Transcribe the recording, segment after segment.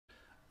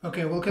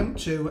Okay, welcome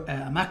to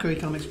a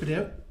macroeconomics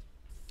video,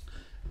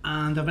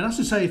 and I've been asked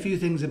to say a few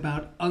things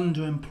about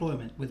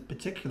underemployment with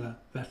particular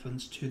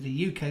reference to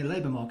the UK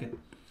labour market.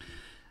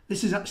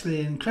 This is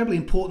actually an incredibly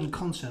important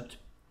concept,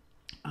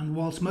 and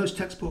whilst most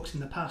textbooks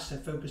in the past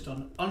have focused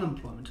on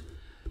unemployment,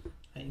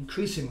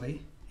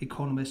 increasingly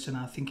economists are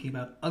now thinking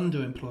about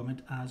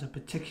underemployment as a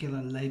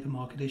particular labour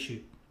market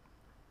issue,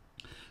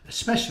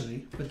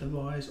 especially with the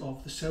rise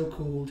of the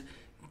so-called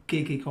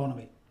gig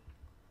economy.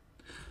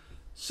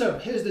 So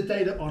here's the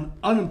data on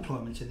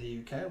unemployment in the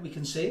UK. We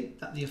can see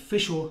that the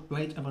official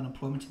rate of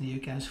unemployment in the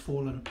UK has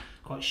fallen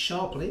quite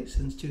sharply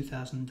since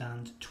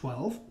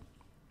 2012.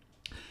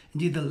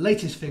 Indeed, the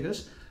latest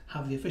figures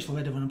have the official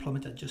rate of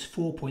unemployment at just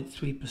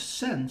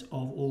 4.3% of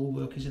all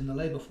workers in the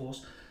labour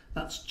force.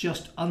 That's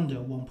just under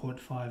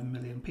 1.5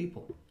 million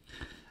people.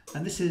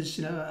 And this is,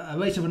 a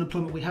rate of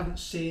unemployment we haven't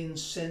seen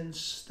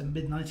since the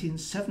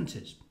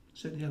mid-1970s,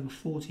 certainly over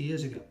 40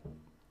 years ago.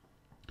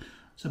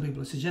 Some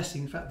people are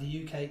suggesting, in fact,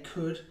 the UK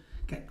could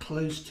get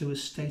close to a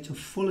state of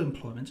full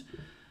employment,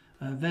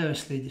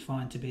 variously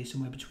defined to be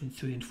somewhere between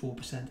 3 and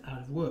 4%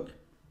 out of work.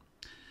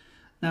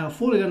 Now,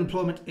 falling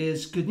unemployment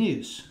is good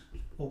news.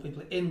 More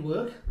people are in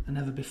work than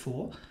ever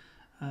before,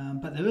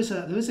 but there is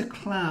a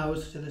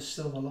cloud to this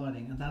silver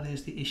lining, and that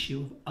is the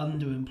issue of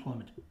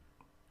underemployment.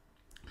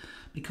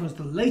 Because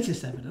the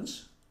latest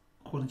evidence,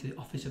 according to the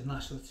Office of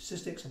National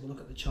Statistics, and we'll look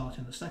at the chart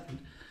in a second,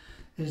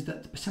 is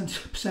that the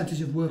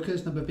percentage of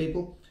workers, number of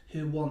people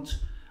who want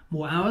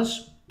more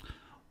hours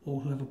or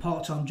who have a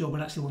part-time job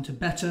but actually want a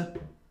better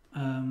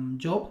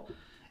job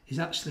is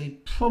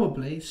actually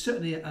probably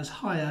certainly as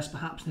high as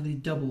perhaps nearly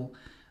double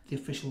the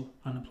official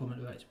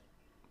unemployment rate.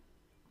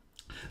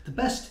 The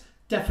best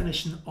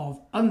definition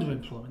of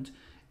underemployment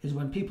is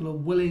when people are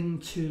willing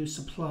to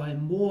supply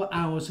more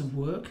hours of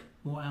work,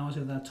 more hours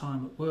of their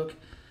time at work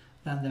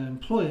than their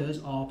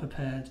employers are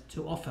prepared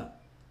to offer.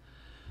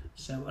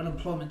 So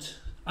underemployment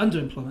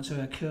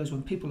occurs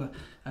when people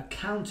are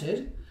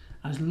counted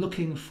as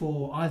looking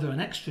for either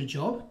an extra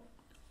job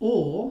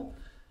or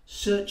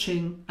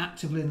searching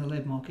actively in the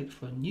labour market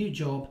for a new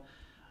job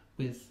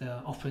with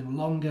offering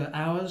longer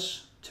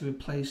hours to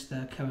replace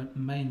their current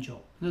main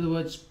job. In other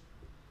words,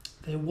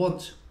 they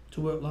want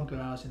to work longer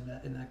hours in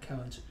their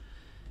current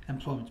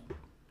employment.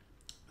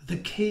 The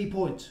key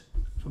point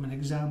from an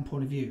exam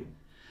point of view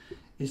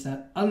is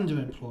that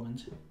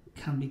underemployment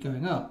can be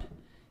going up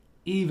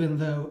even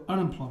though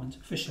unemployment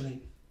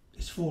officially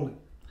is falling.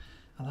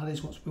 And that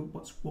is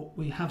what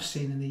we have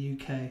seen in the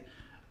UK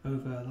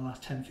over the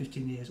last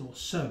 10-15 years or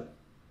so.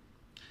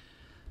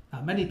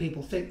 Now, many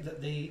people think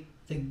that the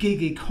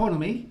gig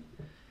economy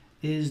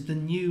is the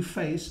new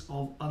face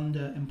of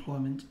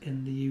underemployment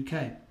in the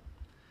UK.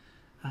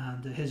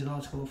 And here's an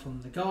article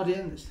from The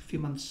Guardian, it's a few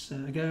months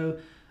ago,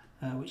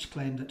 which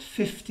claimed that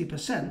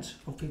 50%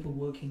 of people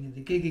working in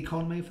the gig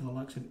economy, for the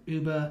likes of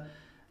Uber,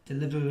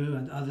 Deliveroo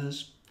and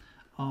others,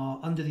 are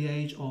under the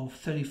age of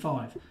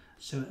 35.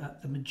 So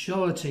the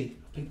majority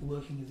of people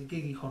working in the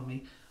gig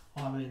economy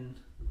are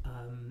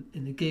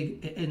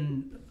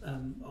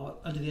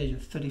under the age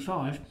of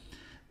 35.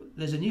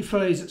 There's a new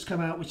phrase that's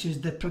come out, which is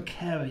the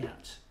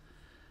precariat.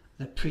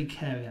 The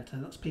precariat,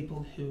 and that's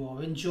people who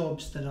are in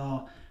jobs that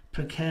are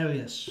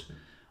precarious.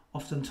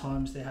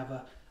 Oftentimes they have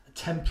a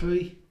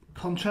temporary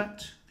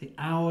contract. The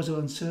hours are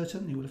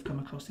uncertain. You would have come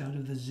across the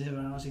idea of the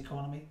 0 hours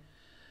economy.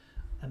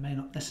 They may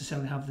not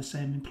necessarily have the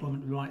same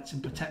employment rights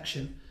and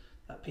protection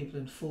that people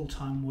in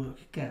full-time work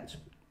get.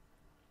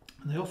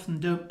 And they often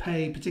don't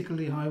pay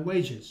particularly high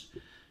wages.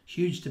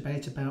 Huge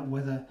debate about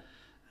whether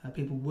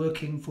people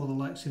working for the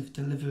likes of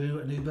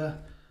Deliveroo and Uber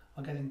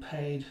are getting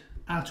paid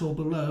at or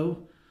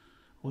below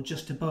or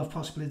just above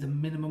possibly the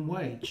minimum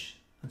wage,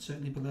 and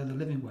certainly below the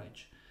living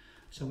wage.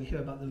 So we hear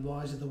about the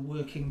rise of the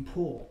working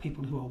poor,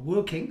 people who are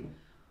working,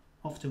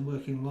 often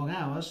working long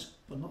hours,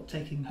 but not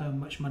taking home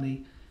much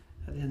money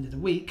at the end of the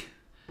week,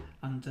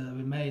 and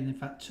remain in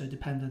fact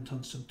dependent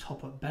on some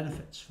top-up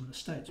benefits from the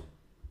state.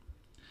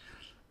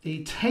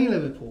 The Taylor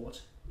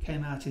report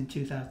came out in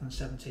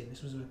 2017.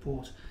 This was a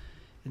report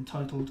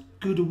entitled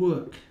Good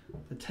Work,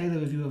 the Taylor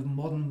Review of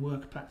Modern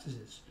Work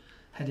Practices,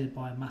 headed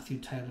by Matthew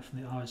Taylor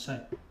from the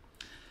RSA.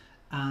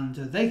 And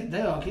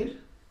they argued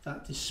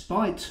that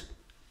despite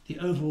the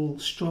overall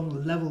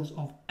strong levels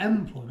of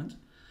employment,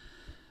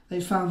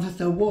 they found that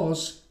there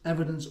was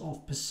evidence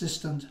of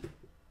persistent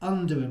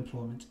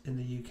underemployment in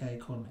the UK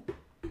economy.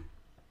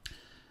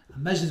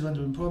 And measures of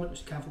underemployment,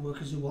 which account for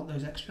workers who want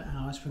those extra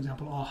hours, for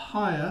example, are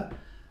higher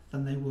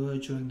than they were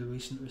during the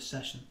recent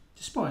recession,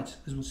 despite,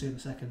 as we'll see in a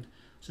second,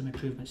 some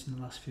improvements in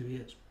the last few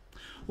years.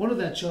 One of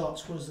their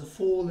charts was the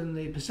fall in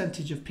the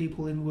percentage of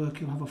people in work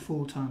who have a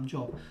full-time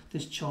job.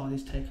 This chart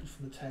is taken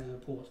from the Taylor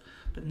report,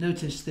 but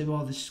notice the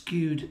rather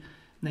skewed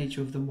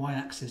nature of the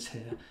y-axis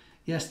here.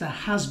 Yes, there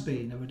has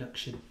been a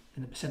reduction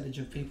in the percentage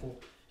of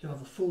people who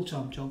have a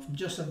full-time job from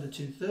just under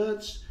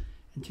 2/3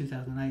 in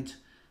 2008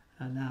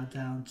 and now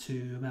down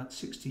to about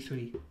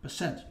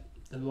 63%.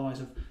 The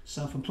rise of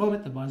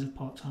self-employment, the rise of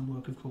part-time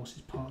work, of course,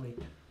 is partly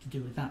to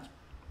do with that.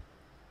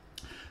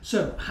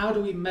 So, how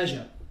do we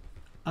measure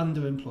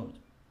underemployment?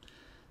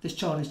 This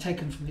chart is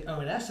taken from the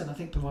ONS and I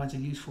think provides a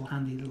useful,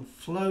 handy little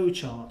flow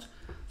chart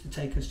to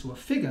take us to a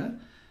figure,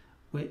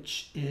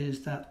 which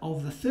is that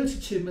of the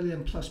 32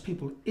 million plus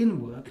people in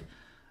work,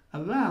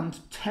 around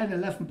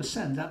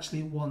 10-11%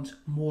 actually want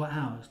more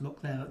hours.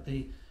 Look there at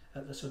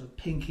the sort of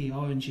pinky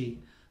orangey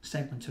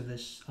segment of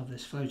this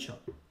flowchart.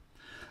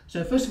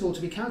 So first of all,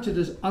 to be counted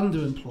as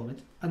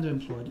underemployed,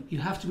 you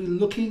have to be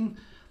looking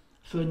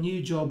for a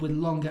new job with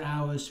longer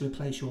hours to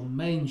replace your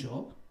main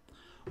job,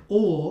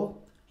 or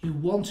you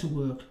want to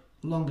work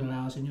longer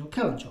hours in your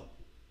current job.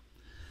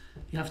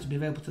 You have to be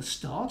able to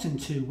start in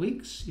 2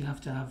 weeks. You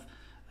have to have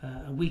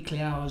a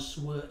weekly hours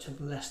worked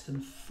of less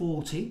than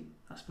 40.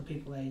 That's for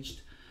people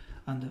aged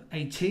under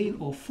 18,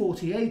 or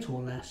 48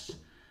 or less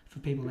for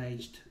people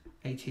aged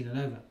 18 and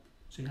over.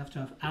 So you have to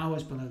have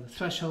hours below the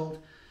threshold,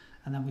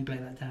 and then we break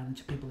that down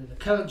into people in a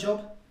current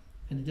job,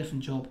 in a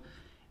different job,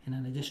 in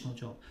an additional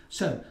job.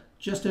 So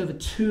just over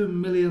 2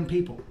 million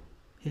people,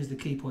 here's the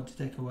key point to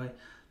take away,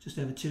 just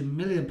over 2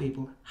 million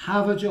people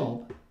have a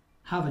job,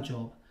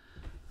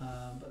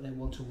 but they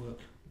want to work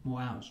more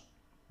hours.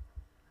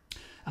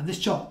 And this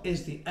chart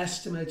is the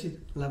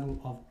estimated level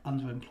of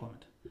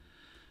underemployment.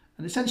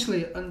 And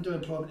essentially,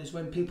 underemployment is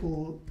when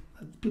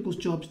people's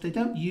jobs, they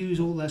don't use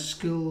all their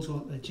skills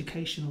or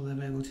education or their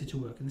ability to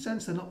work. In the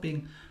sense, they're not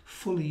being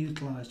fully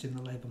utilised in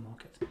the labour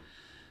market.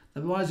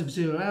 The rise of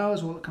 0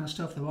 hours, all that kind of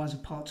stuff, the rise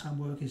of part-time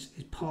work is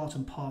part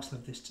and parcel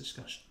of this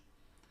discussion.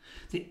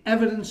 The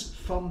evidence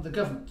from the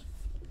government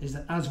is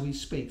that as we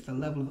speak, the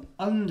level of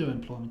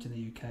underemployment in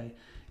the UK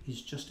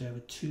is just over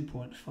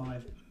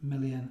 2.5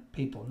 million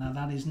people. Now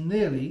that is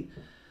nearly,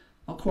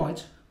 not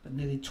quite, but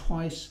nearly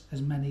twice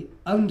as many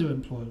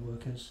underemployed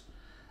workers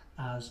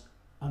as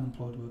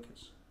unemployed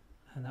workers.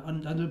 And that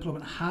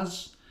underemployment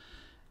has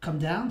come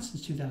down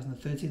since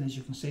 2013, as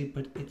you can see,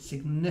 but it's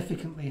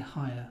significantly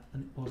higher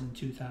than it was in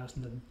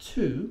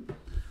 2002,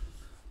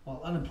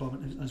 while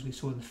unemployment, as we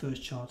saw in the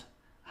first chart,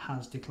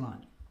 has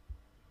declined.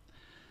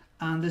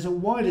 And there's a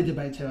wider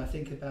debate here, I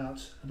think,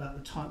 about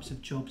the types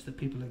of jobs that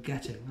people are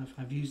getting.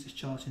 I've used this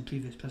chart in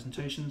previous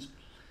presentations.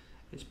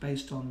 It's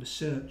based on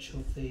research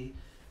of the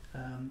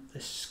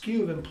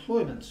skew of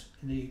employment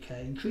in the UK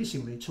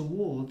increasingly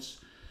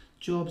towards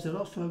jobs that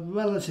offer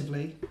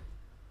relatively,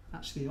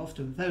 actually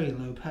often very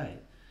low pay.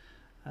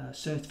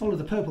 So to follow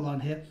the purple line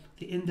here,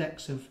 the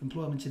index of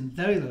employment in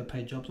very low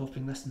paid jobs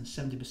offering less than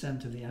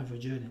 70% of the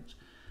average earnings,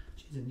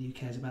 which is in the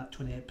UK is about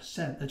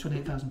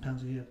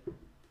 £28,000 a year,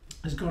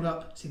 has gone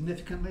up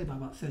significantly by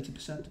about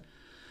 30%.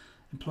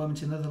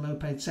 Employment in other low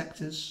paid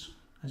sectors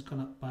has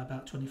gone up by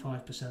about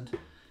 25%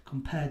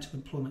 compared to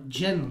employment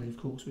generally, of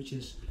course, which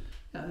is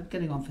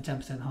getting on for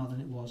 10% higher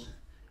than it was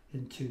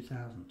in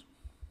 2000.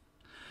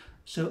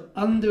 So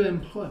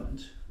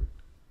underemployment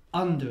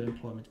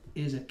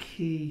is a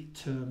key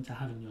term to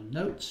have in your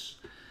notes,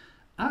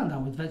 and I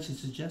would venture to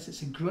suggest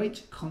it's a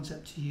great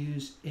concept to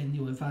use in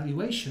your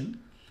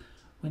evaluation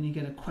when you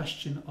get a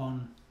question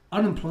on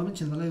unemployment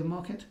in the labour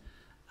market,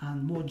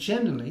 and more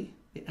generally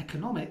the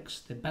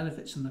economics, the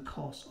benefits and the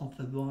costs of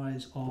the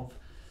rise of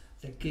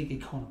the gig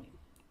economy.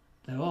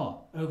 There are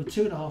over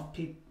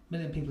 2.5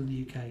 million people in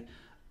the UK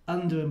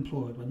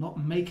underemployed. We're not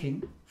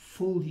making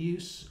full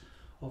use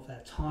of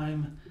their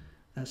time,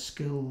 their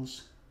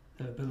skills,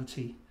 their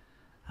ability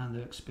and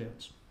their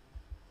experience.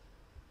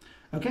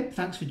 Okay,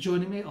 thanks for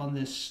joining me on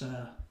this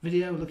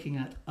video looking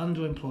at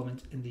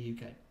underemployment in the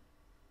UK.